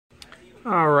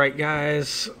Alright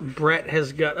guys, Brett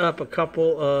has got up a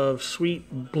couple of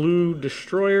sweet blue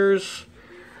destroyers.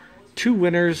 2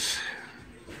 winners.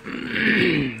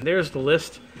 There's the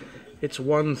list. It's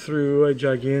 1 through a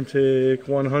gigantic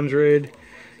 100.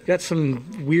 Got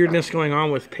some weirdness going on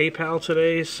with PayPal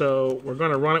today, so we're going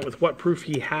to run it with what proof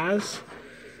he has.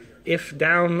 If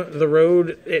down the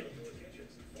road it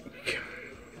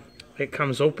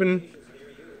comes open,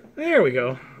 there we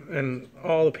go, and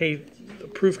all the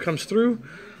proof comes through,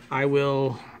 I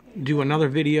will do another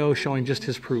video showing just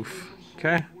his proof.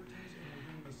 Okay?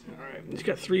 Alright, he's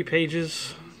got 3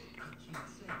 pages.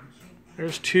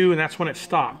 There's 2, and that's when it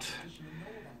stopped.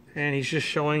 And he's just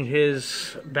showing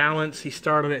his balance. He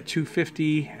started at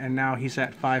 250, and now he's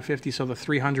at 550, so the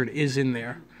 300 is in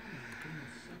there.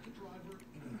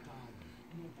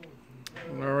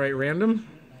 Alright, random.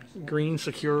 Green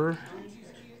secure.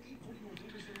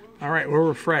 Alright, we're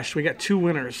refreshed. We got 2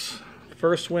 winners.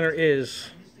 First winner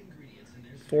is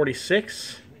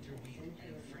 46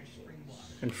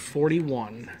 and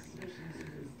 41.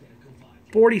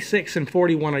 46 and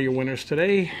 41 are your winners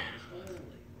today.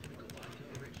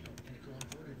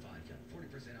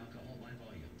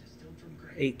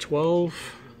 $8.12.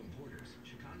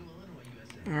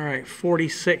 Alright,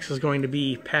 46 is going to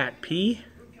be Pat P.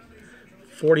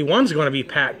 41 is going to be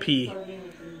Pat P.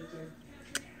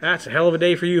 That's a hell of a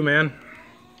day for you, man.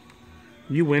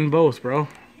 You win both, bro.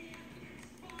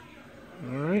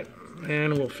 Alright,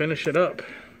 and we'll finish it up.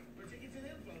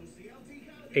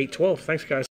 $8.12. Thanks, guys.